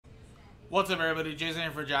What's up, everybody? Jason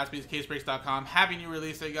here for JaspysCaseBreaks.com. Happy new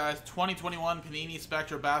release day, guys. 2021 Panini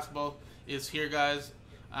Spectra basketball is here, guys.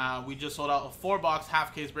 We just sold out a 4-box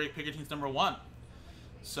half case break, pick your teams number 1.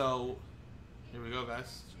 So, here we go,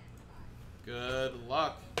 guys. Good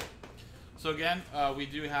luck. So again, we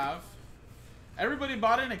do have everybody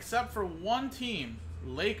bought in except for one team,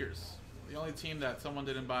 Lakers. The only team that someone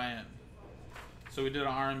didn't buy in. So we did an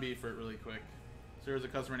R&B for it really quick. So here's the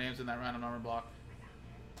customer names in that random number block.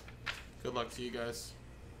 Good luck to you guys.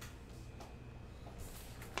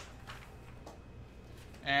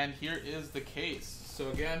 And here is the case.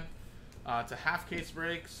 So again, it's a half case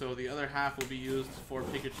break. So the other half will be used for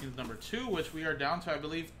pick your teams number 2, which we are down to, I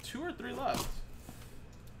believe, 2 or 3 left.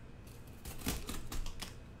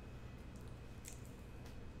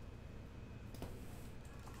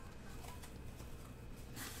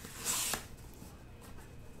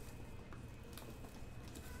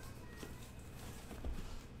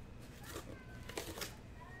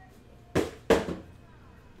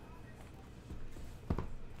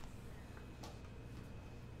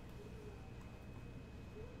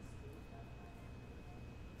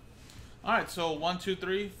 All right, so 1, 2,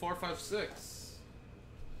 3, 4, 5, 6.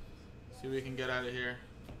 See what we can get out of here.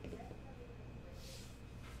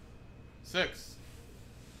 6.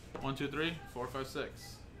 1, 2, 3, 4, 5,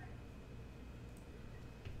 6.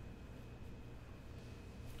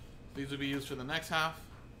 These will be used for the next half.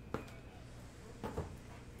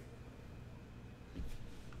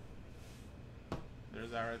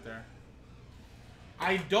 There's that right there.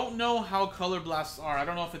 I don't know how color blasts are. I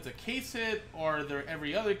don't know if it's a case hit or they're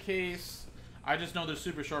every other case. I just know they're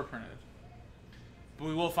super short printed. But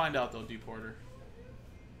we will find out though, D Porter.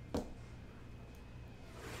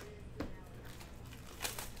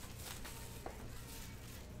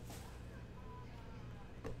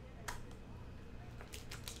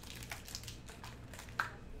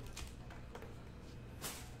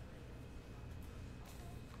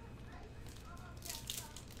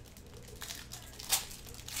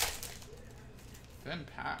 Thin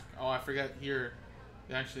pack. Oh, I forget here.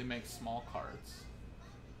 They actually make small cards.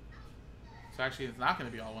 So actually, it's not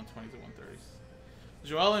going to be all 120s and 130s.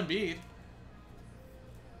 Joel Embiid.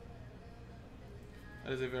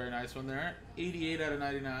 That is a very nice one there. 88 out of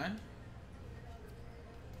 99.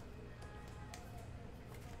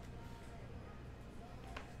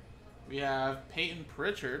 We have Peyton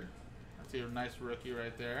Pritchard. That's a nice rookie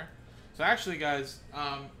right there. So actually, guys,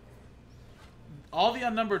 all the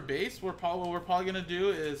unnumbered base, what we're probably going to do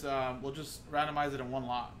is we'll just randomize it in one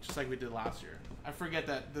lot, just like we did last year. I forget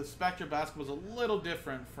that the Spectra basketball is a little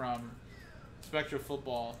different from Spectra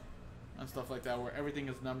football and stuff like that, where everything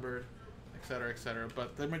is numbered, etc., etc.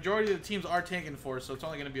 But the majority of the teams are taken for, so it's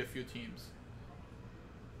only going to be a few teams.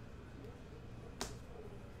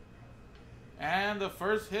 And the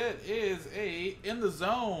first hit is a In the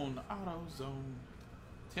Zone, Auto Zone,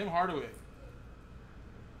 Tim Hardaway.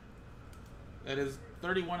 That is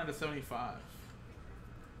 31 out of 75.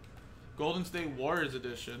 Golden State Warriors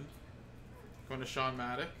edition. Going to Sean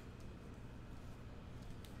Maddock.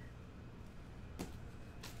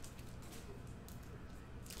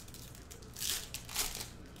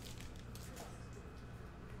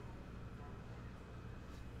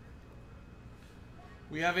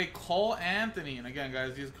 We have a Cole Anthony. And again,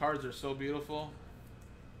 guys, these cards are so beautiful.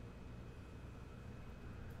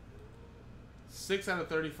 6 out of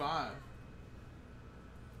 35.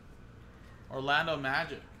 Orlando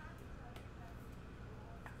Magic.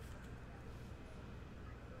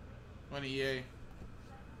 20 EA.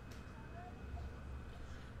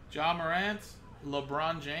 Ja Morant,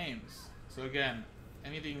 LeBron James. So again,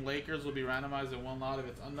 anything Lakers will be randomized in one lot if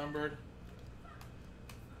it's unnumbered.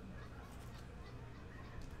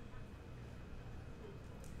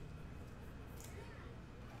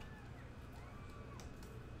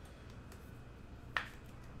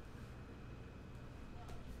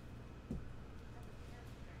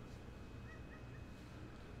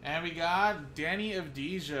 And we got Danny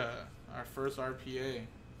Avdija, our first RPA.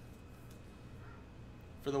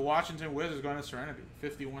 For the Washington Wizards, going to Serenity.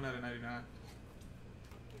 51 out of 99.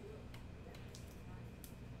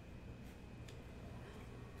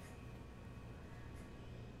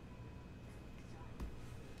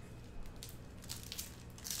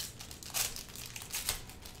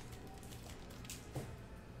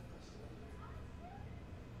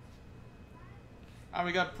 And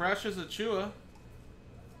we got Precious Achiuwa.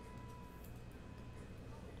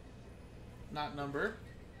 Not numbered.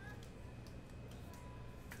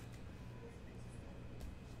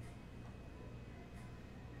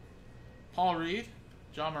 Paul Reed,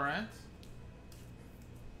 Ja Morant.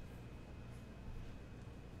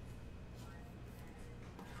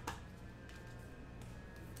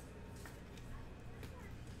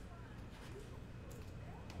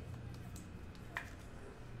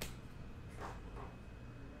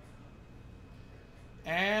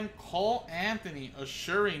 And Cole Anthony,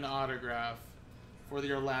 assuring autograph for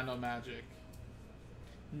the Orlando Magic.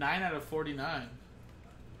 9 out of 49.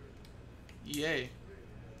 EA.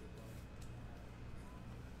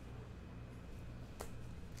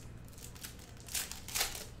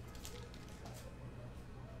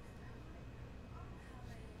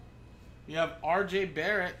 You have RJ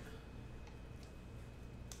Barrett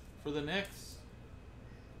for the Knicks.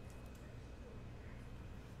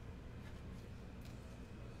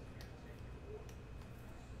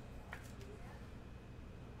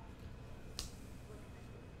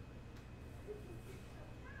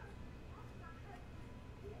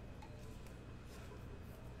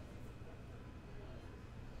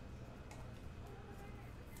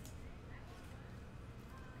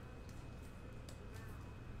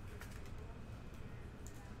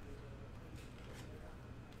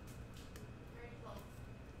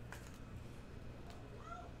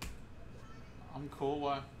 I'm cool.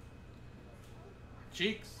 Why?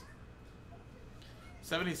 Cheeks.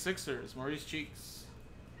 76ers. Maurice Cheeks.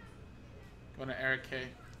 Going to Eric K.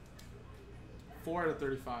 4 out of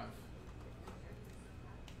 35.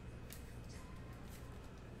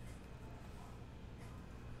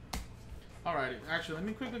 Alrighty. Actually, let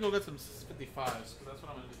me quickly go get some 55s, because that's what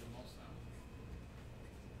I'm going to do the most now.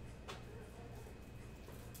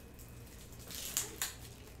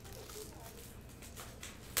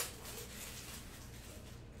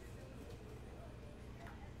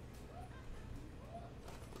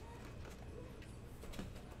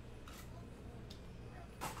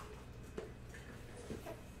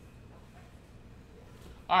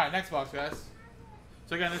 Alright, next box, guys.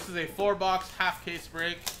 So again, this is a 4-box half case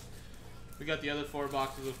break. We got the other 4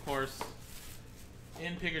 boxes, of course,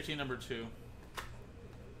 in picker team number 2.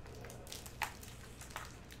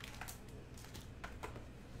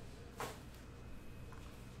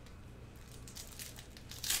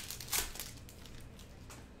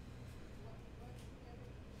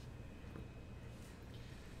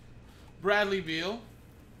 Bradley Beal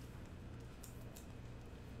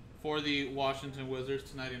for the Washington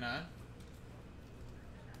Wizards to 99.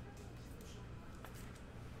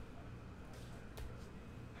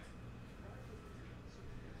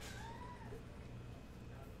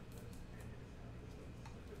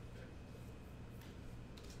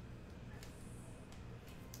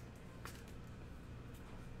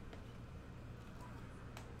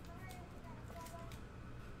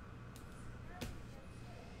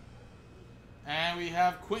 And we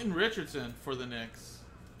have Quentin Richardson for the Knicks.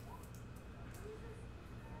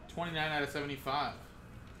 29 out of 75.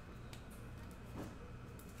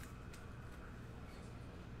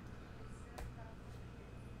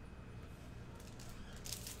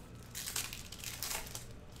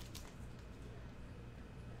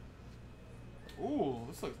 Ooh,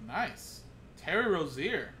 this looks nice. Terry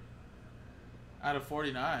Rozier out of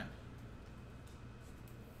 49.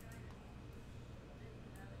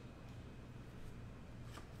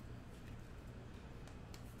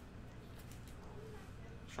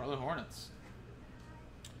 Charlotte Hornets.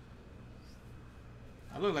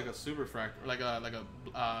 I look like a super fractor, like a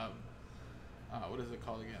what is it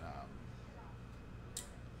called again?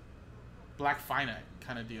 Black Finite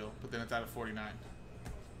kind of deal, but then it's out of 49.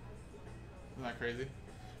 Isn't that crazy?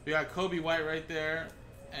 We got Kobe White right there,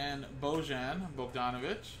 and Bojan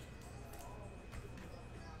Bogdanovic.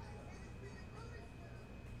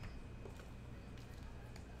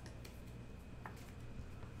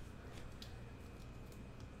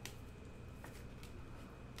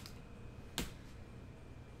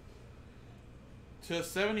 To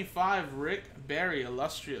 75, Rick Barry,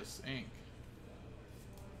 Illustrious Inc.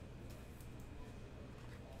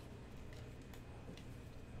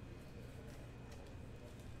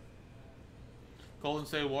 Golden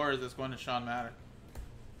State Warriors, that's going to Sean Maddock.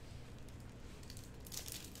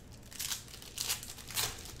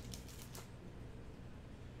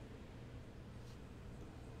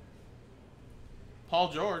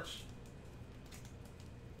 Paul George.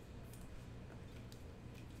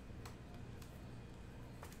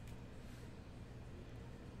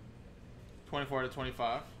 (24 to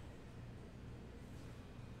 25).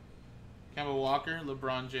 Kemba Walker,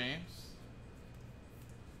 LeBron James.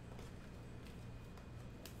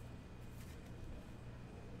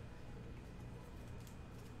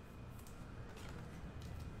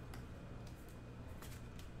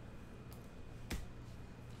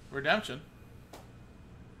 Redemption.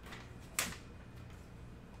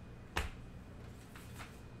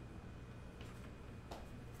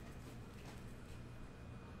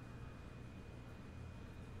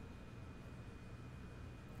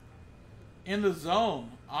 In the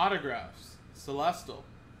Zone, autographs, Celestial.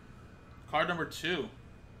 Card number 2.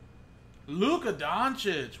 Luka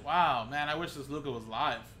Doncic. Wow, man, I wish this Luka was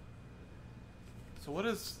live. So what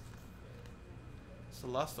is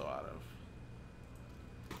Celesto out of?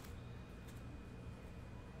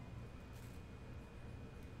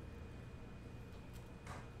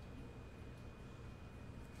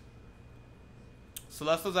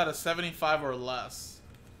 Celesto's out of 75 or less.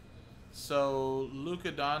 So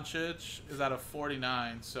Luka Doncic is out of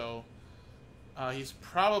 49. So he's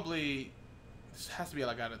probably, this has to be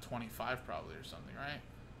like out of 25 probably or something, right?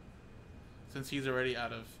 Since he's already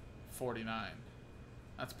out of 49.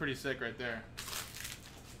 That's pretty sick right there.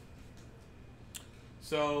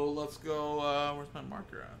 So let's go, where's my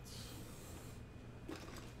marker at?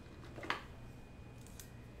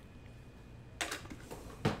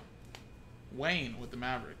 Wayne with the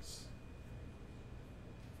Mavericks.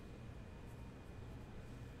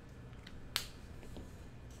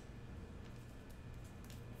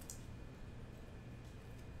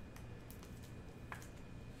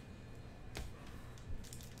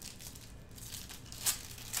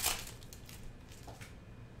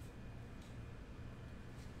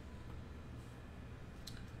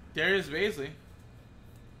 Darius Bazley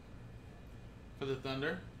for the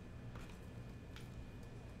Thunder.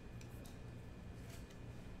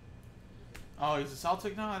 Oh, he's a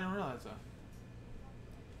Celtic now? I didn't realize that.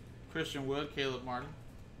 Christian Wood, Caleb Martin.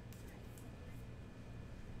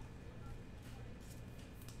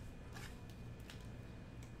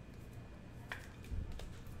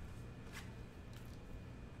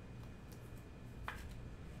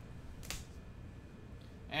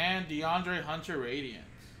 And DeAndre Hunter Radiant.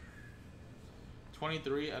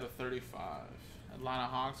 23 out of 35. Atlanta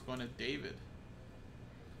Hawks going to David.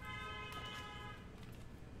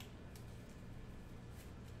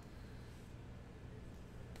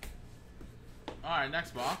 Alright,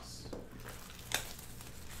 next box.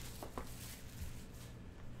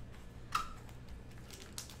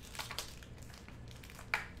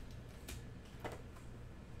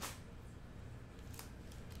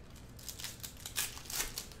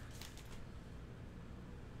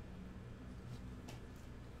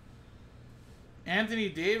 Anthony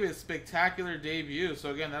Davis, spectacular debut.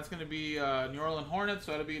 So again, that's going to be New Orleans Hornets,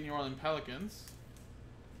 so that'll be New Orleans Pelicans.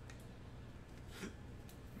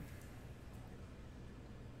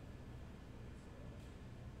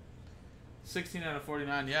 $16 out of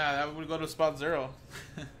 49. Yeah, that would go to spot 0.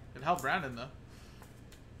 It helped Brandon though.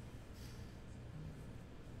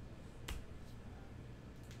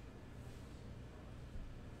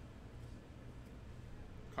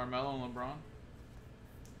 Carmelo and LeBron.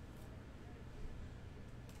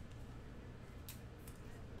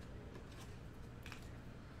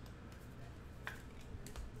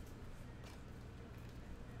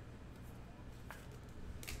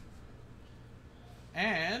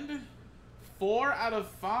 And 4 out of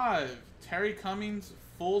 5. Terry Cummings,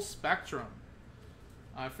 full spectrum.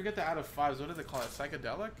 I forget the out of 5s. What do they call it?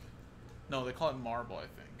 Psychedelic? No, they call it marble, I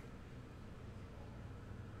think.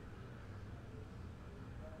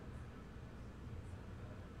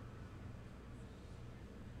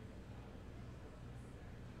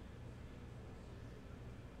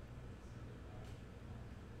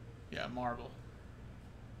 Yeah, marble.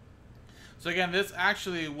 So again, this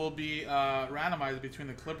actually will be randomized between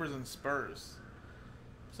the Clippers and Spurs.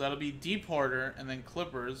 So that'll be D Porter, and then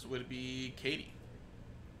Clippers would be Katie.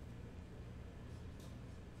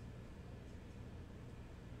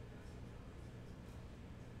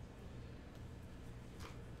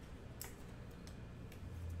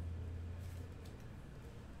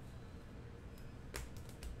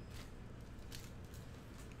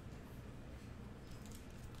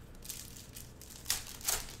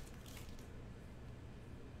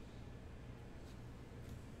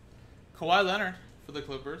 Kawhi Leonard for the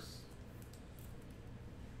Clippers.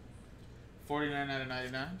 49 out of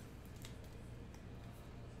 99.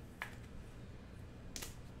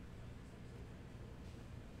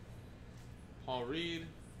 Paul Reed.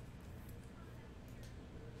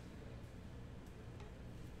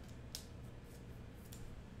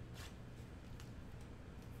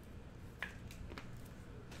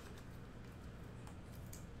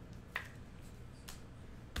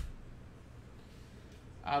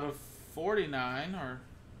 Out of 49, or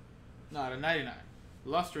no, out of 99.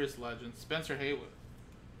 Illustrious legend, Spencer Haywood.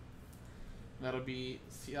 That'll be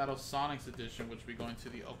Seattle Sonics edition, which will be going to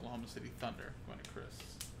the Oklahoma City Thunder, going to Chris.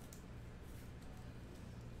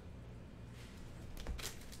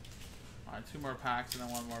 Alright, 2 more packs and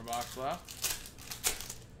then 1 more box left.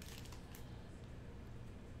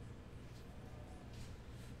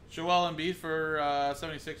 Joel Embiid for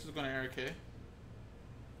 76 is going to Eric K.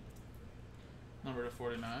 Number to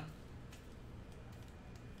 49.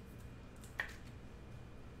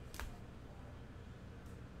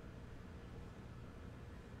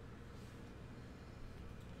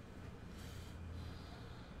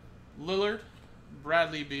 Lillard,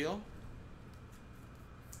 Bradley Beal.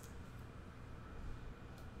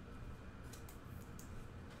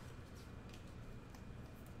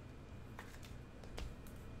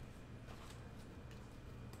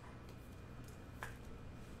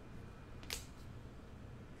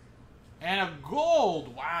 And a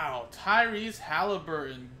gold. Wow. Tyrese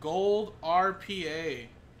Halliburton. Gold RPA.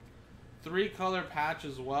 3-color patch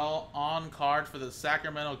as well. On card for the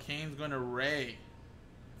Sacramento Kings. Going to Ray.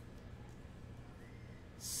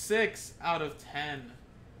 6 out of 10.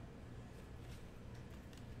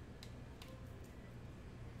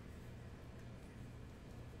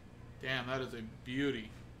 Damn, that is a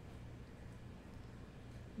beauty.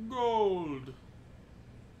 Gold.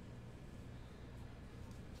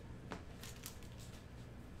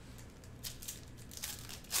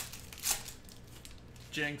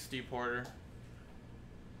 Jinx Porter.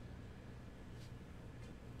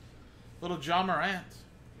 Little John Morant.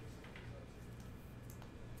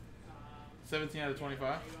 17 out of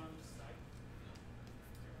 25.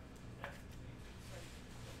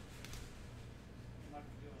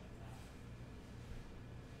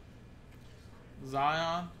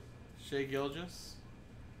 Zion. Shai Gilgeous.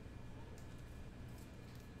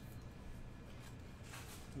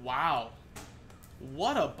 Wow.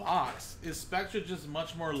 What a box. Is Spectra just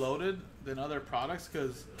much more loaded than other products?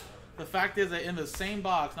 Because the fact is that in the same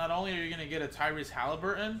box, not only are you going to get a Tyrese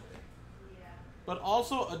Halliburton, but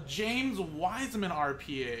also a James Wiseman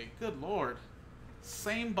RPA. Good Lord.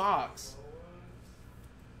 Same box.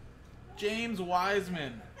 James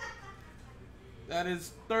Wiseman. That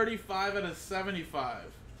is 35 out of 75.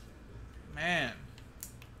 Man.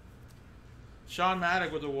 Sean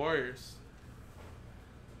Maddock with the Warriors.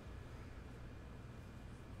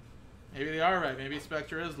 Maybe they are right. Maybe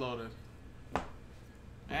Spectra is loaded.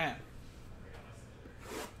 Man.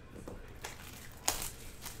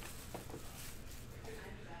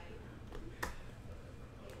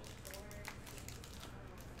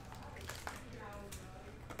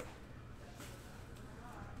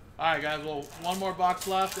 Alright guys, well, one more box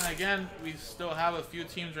left, and again, we still have a few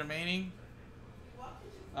teams remaining.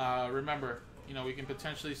 Remember, you know, we can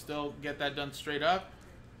potentially still get that done straight up.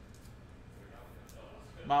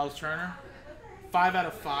 Miles Turner, 5 out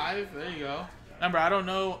of 5. There you go. Remember, I don't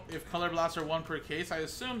know if color blasts are 1 per case. I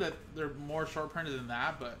assume that they're more short printed than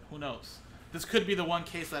that, but who knows? This could be the one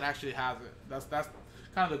case that actually has it. That's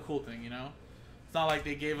kind of the cool thing, you know? It's not like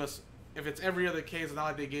they gave us, if it's every other case, it's not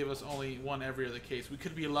like they gave us only one every other case. We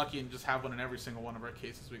could be lucky and just have one in every single one of our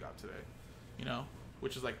cases we got today, you know?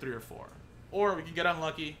 Which is like 3 or 4. Or we can get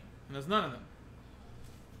unlucky and there's none of them.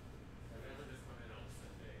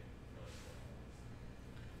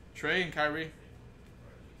 Trey and Kyrie.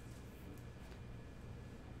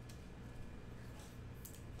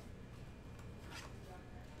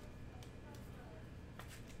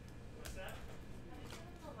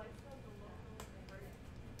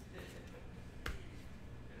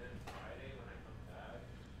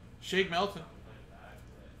 Shake Melton.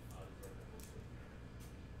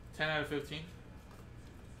 10 out of 15.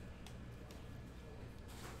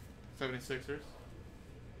 76ers.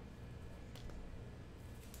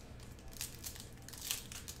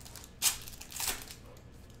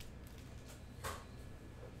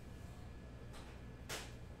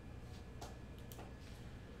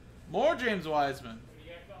 More James Wiseman.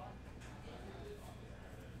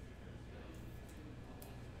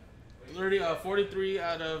 43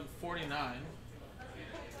 out of 49.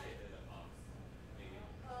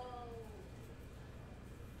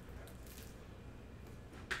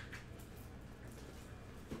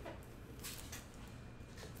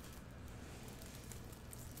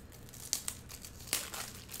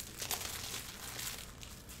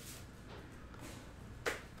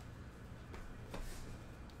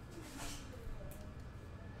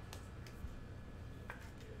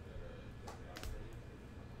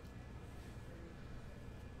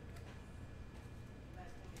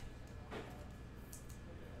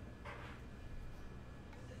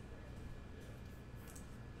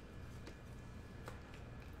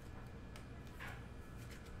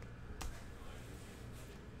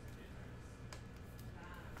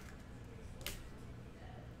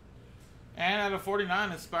 And out of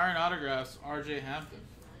 49, Inspiring Autographs, R.J. Hampton.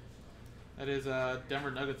 That is Denver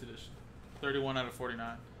Nuggets edition. 31 out of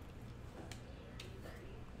 49.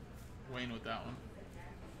 Wayne with that one.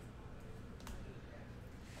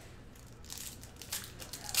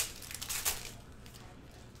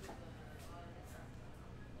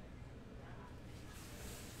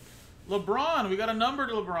 LeBron, we got a number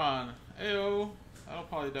to LeBron. Ayo, that'll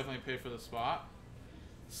probably definitely pay for the spot.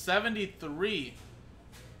 73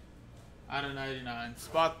 Out of 99.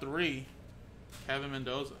 Spot 3, Kevin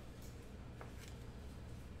Mendoza.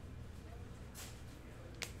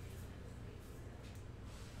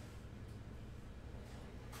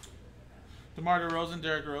 DeMar DeRozan,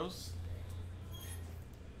 Derrick Rose.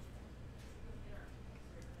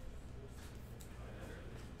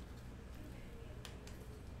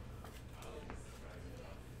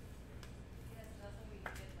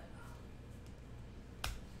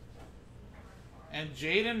 And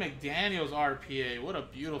Jaden McDaniels RPA. What a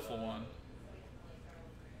beautiful one.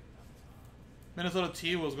 Minnesota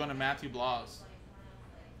T was going to Matthew Blas.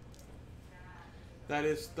 That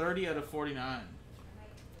is 30 out of 49.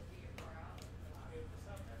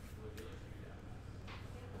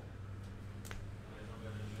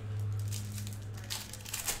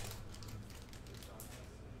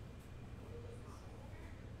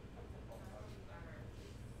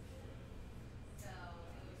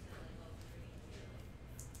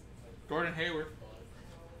 Gordon Hayward.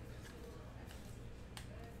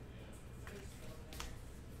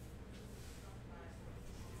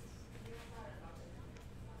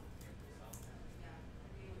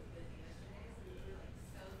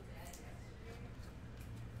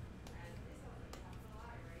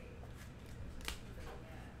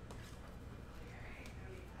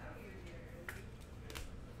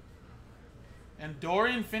 And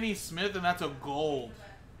Dorian Finney-Smith, and that's a gold.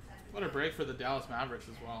 What a break for the Dallas Mavericks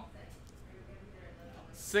as well.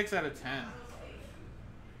 6 out of 10.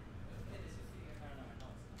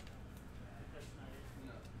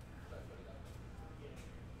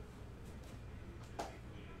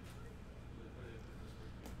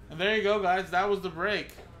 And there you go, guys. That was the break.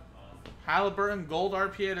 Halliburton gold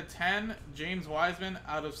RPA out of 10. James Wiseman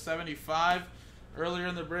out of 75. Earlier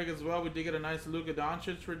in the break as well, we did get a nice Luka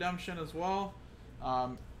Doncic redemption as well.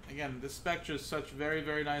 Again, this Spectra is such very,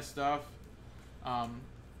 very nice stuff.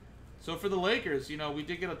 So for the Lakers, you know, we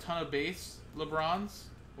did get a ton of base LeBrons,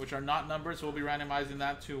 which are not numbered, so we'll be randomizing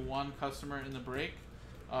that to one customer in the break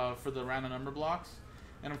for the random number blocks.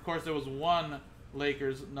 And of course, there was one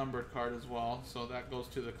Lakers numbered card as well, so that goes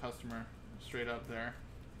to the customer straight up there.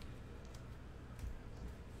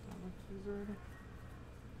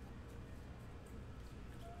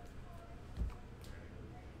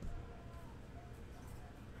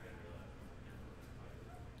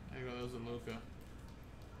 There you go, that was a Luka.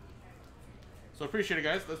 So appreciate it,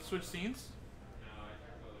 guys. Let's switch scenes.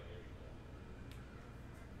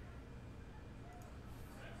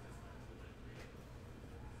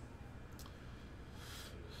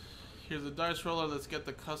 Here's the dice roller. Let's get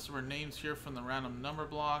the customer names here from the random number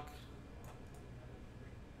block.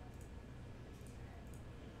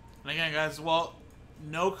 And again, guys, well,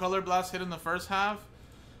 no color blast hit in the first half.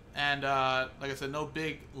 And like I said, no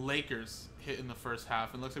big Lakers hit in the first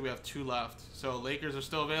half. And it looks like we have 2 left. So Lakers are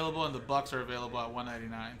still available, and the Bucks are available at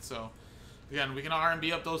 199. So again, we can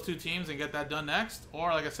R&B up those 2 teams and get that done next. Or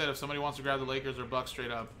like I said, if somebody wants to grab the Lakers or Bucks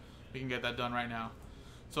straight up, we can get that done right now.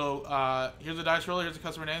 So here's the dice roller. Here's the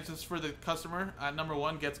customer name. This is for the customer at number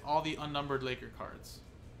 1 gets all the unnumbered Laker cards.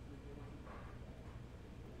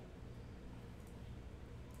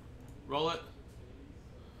 Roll it.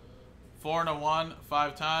 4 and a 1,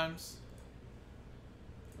 5 times.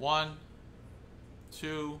 1,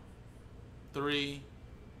 2, 3,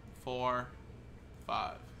 4,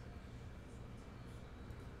 5.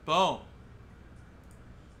 Boom.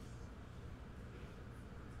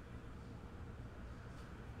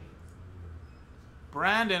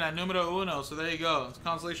 Brandon at numero uno. So there you go. It's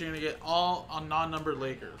consolation. You're going to get all on non-numbered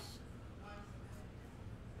Lakers.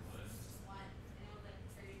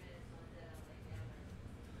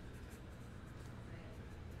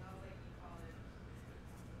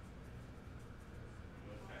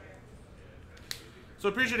 So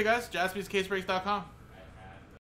appreciate it, guys. JaspysCaseBreaks.com.